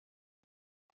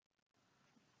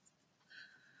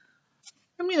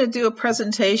I'm going to do a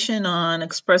presentation on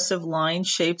expressive line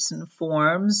shapes and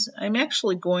forms. I'm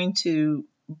actually going to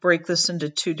break this into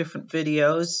two different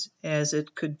videos as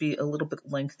it could be a little bit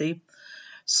lengthy.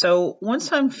 So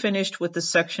once I'm finished with the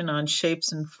section on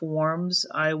shapes and forms,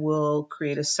 I will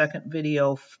create a second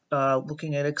video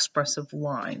looking at expressive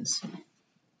lines.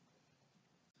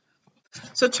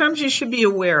 So terms you should be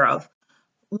aware of.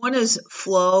 One is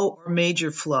flow or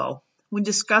major flow. When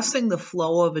discussing the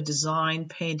flow of a design,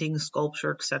 painting,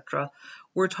 sculpture, etc.,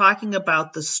 we're talking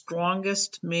about the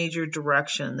strongest major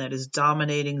direction that is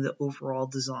dominating the overall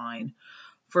design.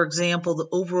 For example, the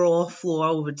overall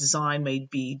flow of a design may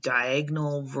be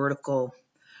diagonal, vertical,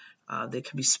 they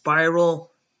can be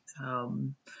spiral,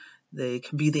 they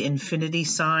can be the infinity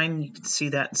sign. You can see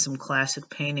that in some classic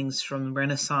paintings from the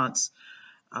Renaissance.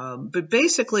 But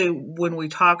basically, when we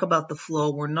talk about the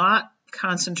flow, we're not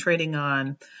concentrating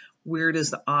on where does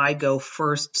the eye go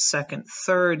first, second,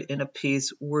 third in a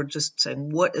piece. We're just saying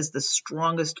what is the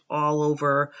strongest all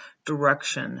over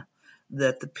direction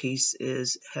that the piece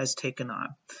has taken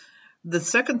on. The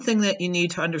second thing that you need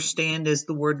to understand is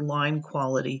the word line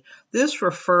quality. This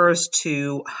refers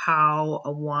to how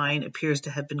a line appears to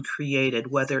have been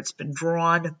created, whether it's been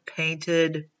drawn,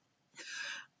 painted,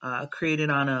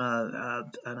 created on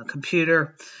a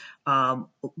computer.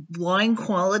 Line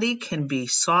quality can be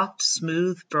soft,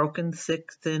 smooth, broken,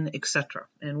 thick, thin, etc.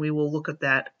 And we will look at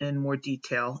that in more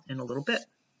detail in a little bit.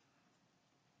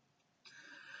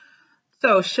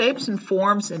 So shapes and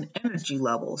forms and energy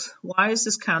levels. Why is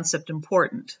this concept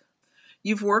important?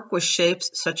 You've worked with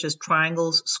shapes such as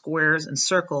triangles, squares, and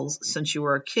circles since you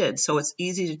were a kid, so it's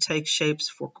easy to take shapes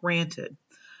for granted.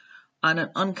 On an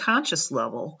unconscious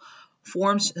level,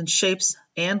 forms and shapes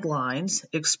and lines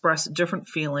express different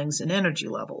feelings and energy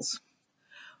levels.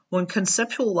 When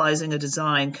conceptualizing a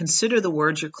design, consider the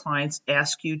words your clients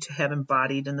ask you to have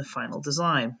embodied in the final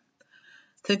design.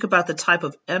 Think about the type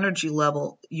of energy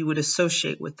level you would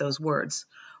associate with those words.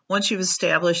 Once you've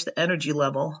established the energy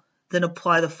level, then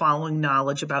apply the following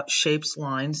knowledge about shapes,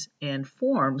 lines, and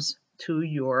forms to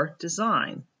your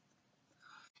design.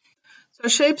 So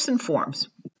shapes and forms.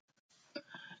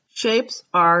 Shapes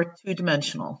are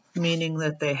two-dimensional, meaning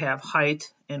that they have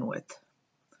height and width.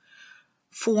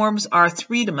 Forms are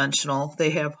three-dimensional. They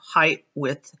have height,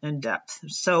 width, and depth.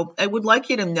 So I would like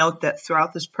you to note that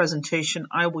throughout this presentation,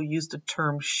 I will use the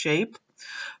term shape,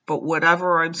 but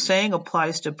whatever I'm saying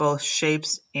applies to both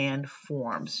shapes and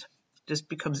forms. It just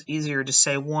becomes easier to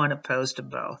say one opposed to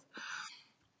both.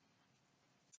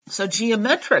 So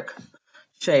geometric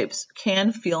shapes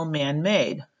can feel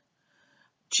man-made.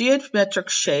 Geometric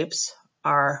shapes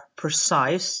are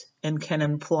precise and can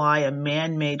imply a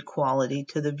man-made quality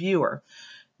to the viewer.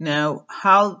 Now,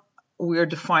 how we're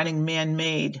defining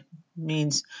man-made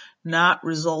means not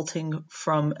resulting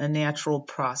from a natural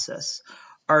process,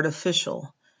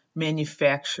 artificial,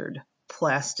 manufactured,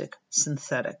 plastic,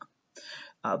 synthetic.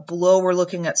 Below, we're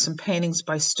looking at some paintings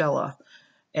by Stella.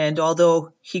 And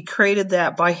although he created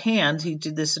that by hand, he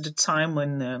did this at a time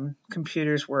when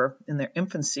computers were in their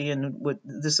infancy, and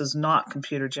this is not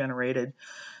computer generated.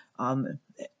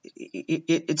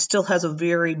 It still has a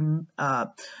very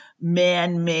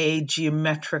man-made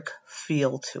geometric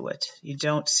feel to it. You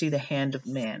don't see the hand of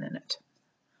man in it.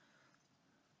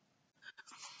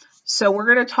 So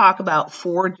we're going to talk about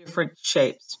 4 different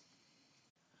shapes.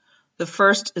 The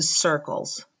first is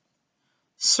circles.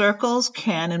 Circles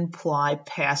can imply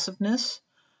passiveness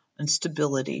and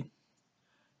stability.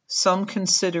 Some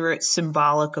consider it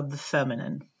symbolic of the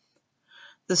feminine.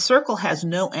 The circle has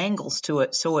no angles to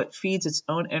it, so it feeds its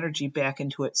own energy back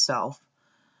into itself.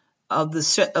 Of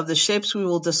the shapes we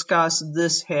will discuss,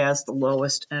 this has the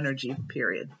lowest energy,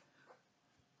 period.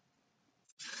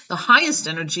 The highest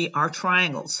energy are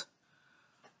triangles.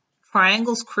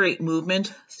 Triangles create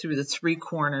movement through its 3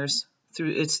 corners.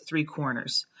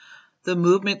 The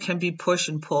movement can be push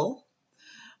and pull,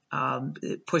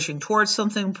 pushing towards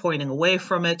something, pointing away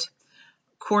from it.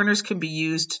 Corners can be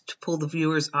used to pull the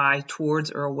viewer's eye towards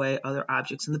or away other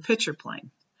objects in the picture plane.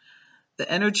 The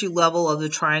energy level of the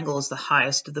triangle is the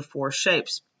highest of the 4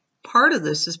 shapes. Part of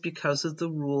this is because of the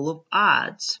rule of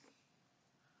odds.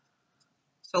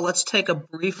 So let's take a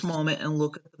brief moment and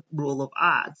look at the rule of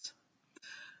odds.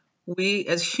 We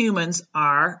as humans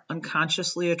are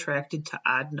unconsciously attracted to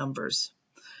odd numbers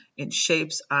in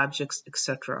shapes, objects,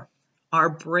 etc. Our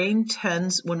brain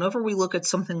tends, whenever we look at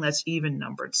something that's even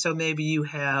numbered, so maybe you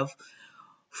have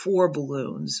 4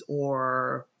 balloons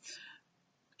or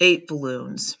 8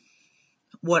 balloons,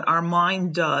 what our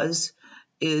mind does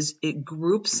is it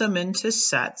groups them into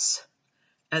sets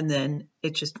and then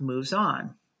it just moves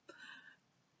on.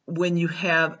 when you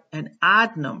have an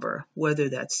odd number, whether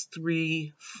that's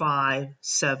 3, 5,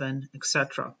 7,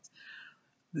 etc.,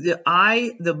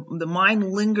 the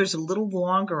mind lingers a little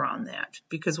longer on that,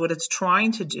 because what it's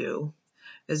trying to do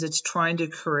is it's trying to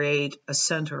create a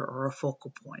center or a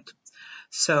focal point.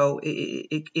 So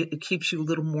it keeps you a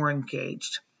little more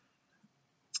engaged.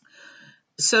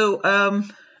 So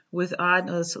with odd,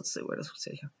 let's see, what else we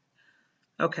say here.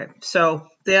 Okay, so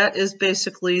that is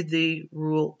basically the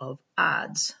rule of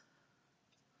odds.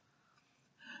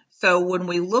 So when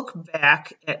we look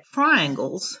back at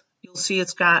triangles, you'll see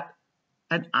it's got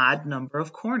an odd number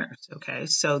of corners, okay?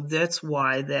 So that's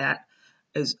why that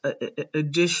is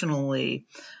additionally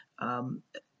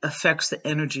affects the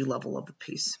energy level of the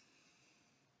piece.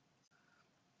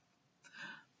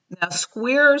 Now,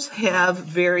 squares have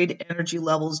varied energy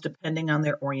levels depending on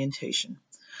their orientation.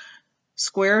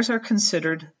 Squares are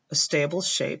considered a stable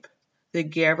shape. They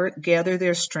gather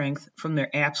their strength from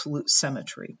their absolute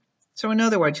symmetry. So in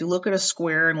other words, you look at a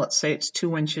square and let's say it's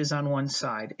 2 inches on one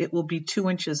side. It will be 2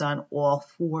 inches on all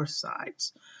 4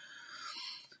 sides.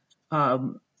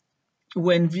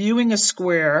 When viewing a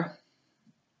square,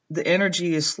 the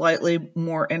energy is slightly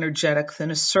more energetic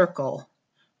than a circle,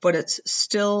 but it's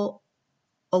still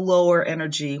a lower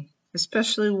energy,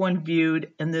 especially when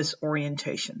viewed in this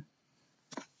orientation.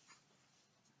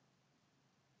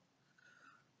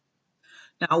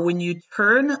 Now, when you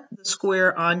turn the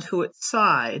square onto its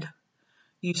side,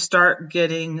 you start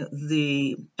getting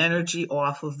the energy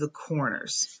off of the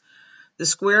corners. The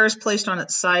square is placed on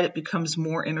its side, it becomes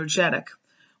more energetic.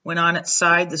 When on its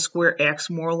side, the square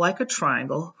acts more like a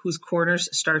triangle, whose corners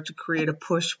start to create a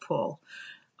push-pull.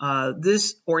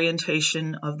 This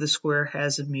orientation of the square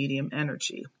has a medium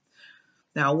energy.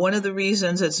 Now, one of the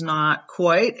reasons it's not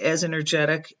quite as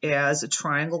energetic as a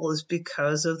triangle is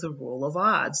because of the rule of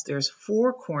odds. There's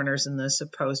 4 corners in this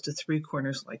opposed to 3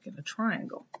 corners like in a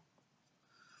triangle.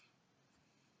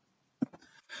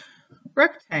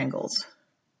 Rectangles.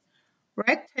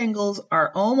 Rectangles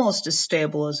are almost as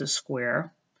stable as a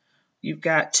square. You've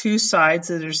got 2 sides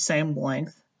that are the same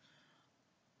length.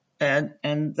 And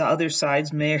the other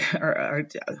sides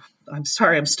I'm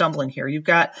sorry, I'm stumbling here. You've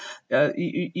got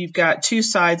 2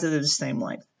 sides that are the same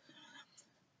length.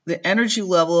 The energy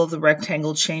level of the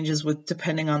rectangle changes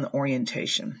depending on the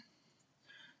orientation.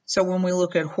 So when we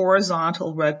look at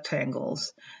horizontal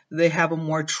rectangles, they have a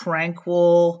more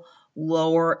tranquil,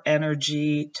 lower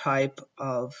energy type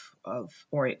of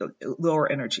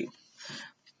lower energy.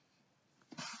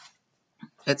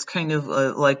 It's kind of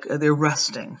like they're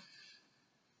resting.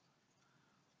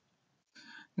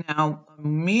 Now,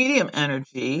 medium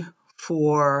energy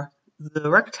for the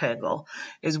rectangle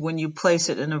is when you place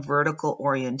it in a vertical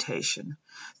orientation.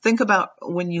 Think about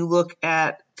when you look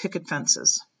at picket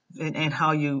fences and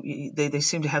how they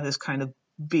seem to have this kind of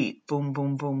beat, boom,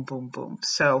 boom, boom, boom, boom.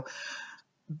 So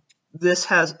this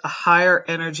has a higher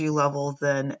energy level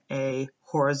than a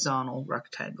horizontal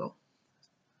rectangle.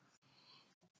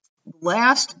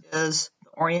 Last is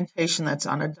the orientation that's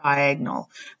on a diagonal.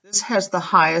 This has the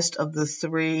highest of the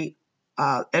 3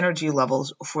 energy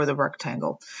levels for the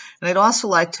rectangle. And I'd also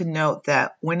like to note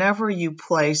that whenever you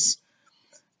place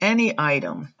any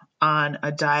item on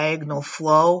a diagonal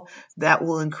flow, that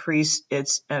will increase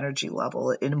its energy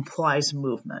level. It implies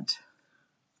movement.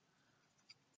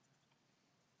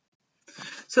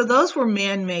 So those were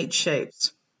man-made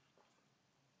shapes.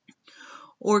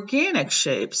 Organic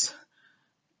shapes.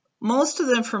 Most of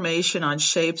the information on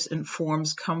shapes and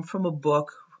forms come from a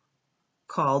book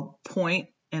called Point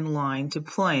and Line to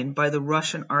Plane by the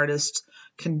Russian artist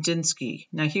Kandinsky.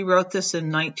 Now, he wrote this in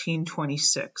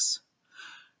 1926.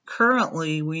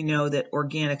 Currently, we know that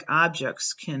organic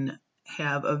objects can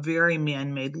have a very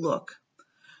man-made look.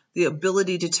 The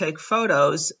ability to take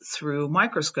photos through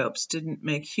microscopes didn't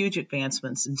make huge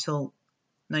advancements until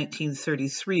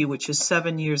 1933, which is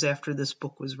 7 years after this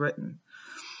book was written.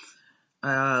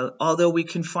 Although we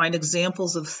can find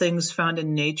examples of things found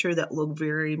in nature that look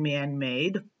very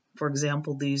man-made, for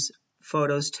example, these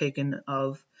photos taken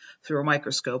through a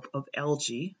microscope of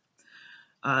algae.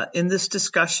 In this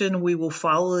discussion, we will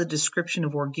follow the description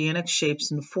of organic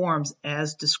shapes and forms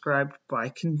as described by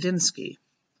Kandinsky.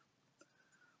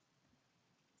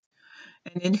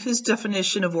 And in his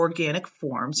definition of organic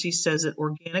forms, he says that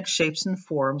organic shapes and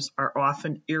forms are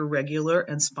often irregular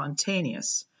and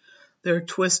spontaneous. Their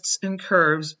twists and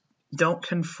curves don't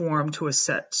conform to a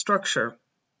set structure,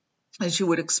 as you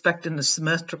would expect in a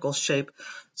symmetrical shape,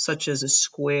 such as a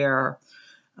square,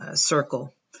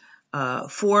 circle.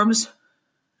 Forms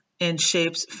and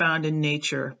shapes found in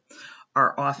nature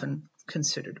are often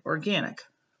considered organic.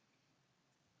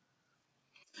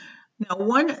 Now,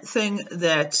 one thing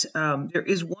that there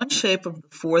is one shape of the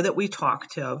four that we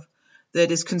talked of that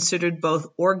is considered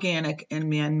both organic and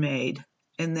man-made,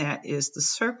 and that is the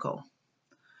circle.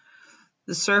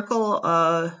 The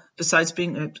circle, besides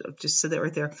being, just said that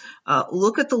right there,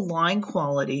 look at the line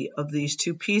quality of these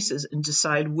two pieces and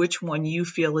decide which one you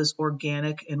feel is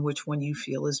organic and which one you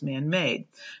feel is man-made.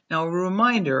 Now, a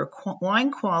reminder,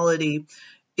 line quality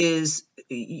is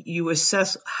you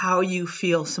assess how you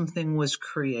feel something was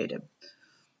created.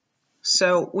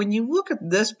 So when you look at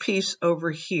this piece over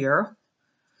here,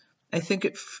 I think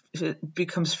it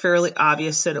becomes fairly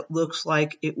obvious that it looks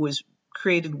like it was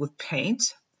created with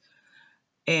paint,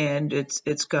 and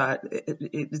it's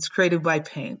created by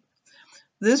paint.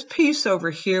 This piece over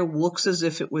here looks as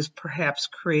if it was perhaps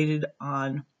created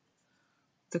on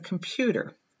the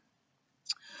computer.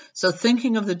 So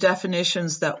thinking of the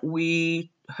definitions that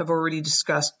we have already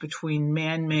discussed between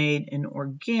man-made and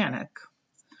organic,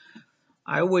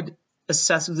 I would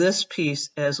assess this piece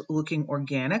as looking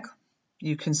organic.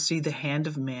 You can see the hand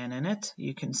of man in it.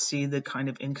 You can see the kind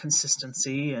of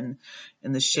inconsistency in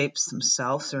the shapes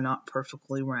themselves. They're not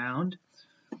perfectly round.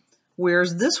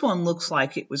 Whereas this one looks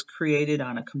like it was created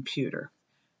on a computer,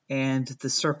 and the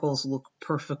circles look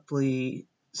perfectly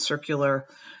circular,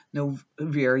 no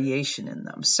variation in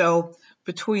them. So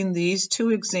between these two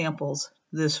examples,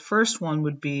 this first one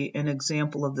would be an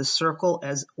example of the circle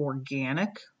as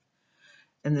organic,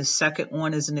 and the second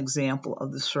one is an example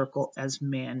of the circle as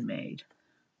man-made.